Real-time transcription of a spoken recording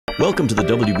Welcome to the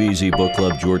WBZ Book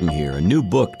Club. Jordan here. A new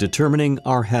book determining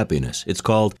our happiness. It's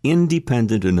called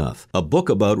Independent Enough, a book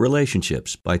about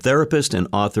relationships by therapist and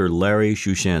author Larry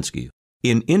Shushansky.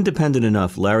 In Independent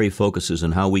Enough, Larry focuses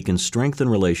on how we can strengthen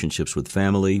relationships with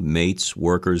family, mates,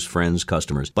 workers, friends,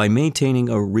 customers by maintaining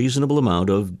a reasonable amount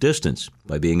of distance,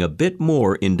 by being a bit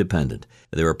more independent.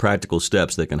 There are practical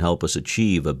steps that can help us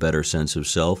achieve a better sense of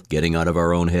self, getting out of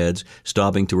our own heads,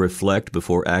 stopping to reflect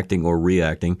before acting or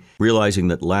reacting, realizing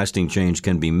that lasting change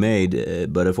can be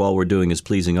made, but if all we're doing is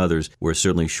pleasing others, we're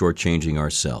certainly shortchanging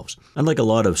ourselves. Unlike a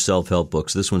lot of self-help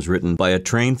books, this one's written by a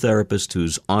trained therapist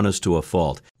who's honest to a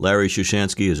fault. Larry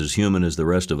Shushansky is as human as the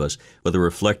rest of us, whether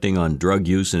reflecting on drug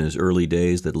use in his early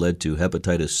days that led to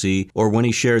hepatitis C, or when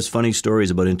he shares funny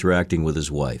stories about interacting with his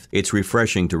wife. It's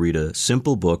refreshing to read a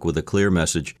simple book with a clear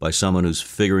message by someone who's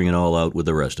figuring it all out with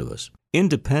the rest of us.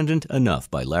 Independent Enough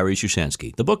by Larry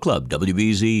Shushansky. The Book Club,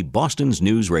 WBZ, Boston's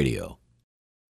News Radio.